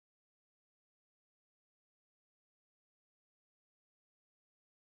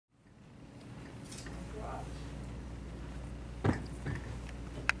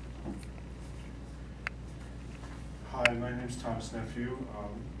name's Thomas Nephew.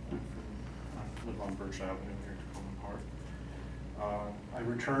 I live on Birch Avenue here at Takoma Park. I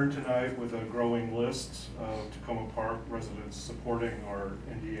returned tonight with a growing list of Takoma Park residents supporting our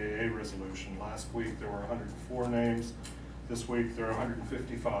NDAA resolution. Last week there were 104 names. This week there are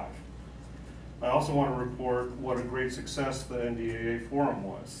 155. I also want to report what a great success the NDAA forum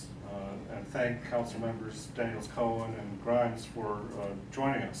was, and thank Council members Daniels, Cohen, and Grimes for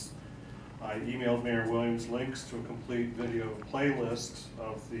joining us. I emailed Mayor Williams links to a complete video playlist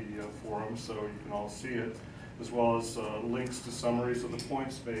of the forum so you can all see it, as well as links to summaries of the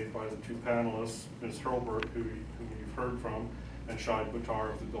points made by the two panelists, Ms. Hurlburt, who you've heard from, and Shahid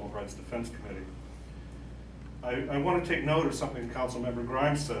Buttar of the Bill of Rights Defense Committee. I want to take note of something Councilmember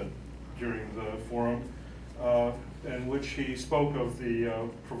Grimes said during the forum, in which he spoke of the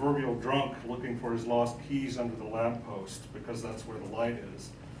proverbial drunk looking for his lost keys under the lamppost because that's where the light is.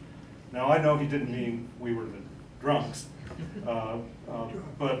 Now, I know he didn't mean we were the drunks,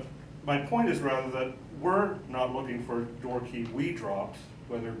 but my point is rather that we're not looking for a door key we dropped,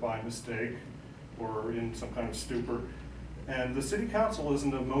 whether by mistake or in some kind of stupor, and the City Council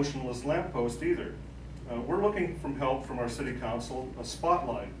isn't a motionless lamppost either. We're looking for help from our City Council, a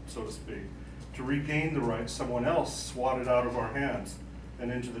spotlight, so to speak, to regain the rights someone else swatted out of our hands and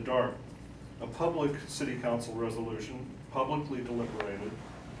into the dark. A public City Council resolution, publicly deliberated,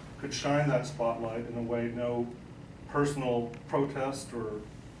 could shine that spotlight in a way no personal protest or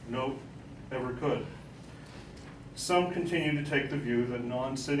note ever could. Some continue to take the view that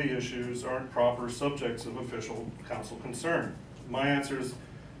non-city issues aren't proper subjects of official council concern. My answer is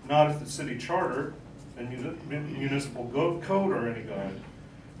not if the city charter and municipal code are any guide.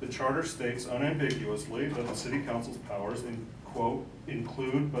 The charter states unambiguously that the City Council's powers quote,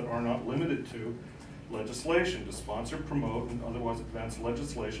 include but are not limited to legislation to sponsor, promote, and otherwise advance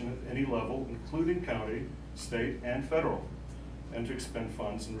legislation at any level, including county, state, and federal, and to expend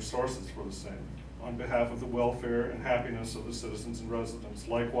funds and resources for the same on behalf of the welfare and happiness of the citizens and residents.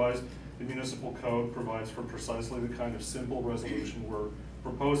 Likewise, the municipal code provides for precisely the kind of simple resolution we're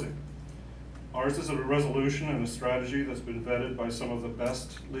proposing. Ours is a resolution and a strategy that's been vetted by some of the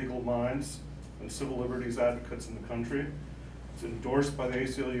best legal minds and civil liberties advocates in the country. It's endorsed by the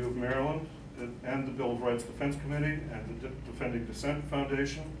ACLU of Maryland and the Bill of Rights Defense Committee and the Defending Dissent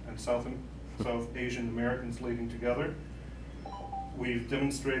Foundation and South Asian Americans Leading Together. We've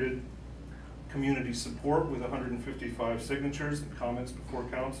demonstrated community support with 155 signatures and comments before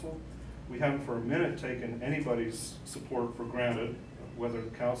council. We haven't for a minute taken anybody's support for granted, whether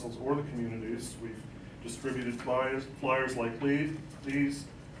the councils or the communities. We've distributed flyers like these,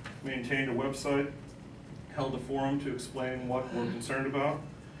 maintained a website, held a forum to explain what we're concerned about.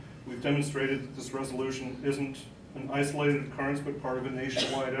 We've demonstrated that this resolution isn't an isolated occurrence but part of a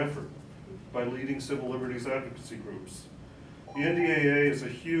nationwide effort by leading civil liberties advocacy groups. The NDAA is a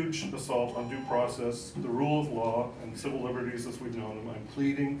huge assault on due process, the rule of law, and civil liberties as we've known them. I'm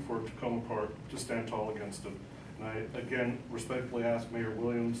pleading for Takoma Park to stand tall against it. And I, again, respectfully ask Mayor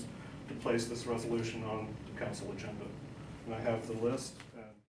Williams to place this resolution on the council agenda. And I have the list.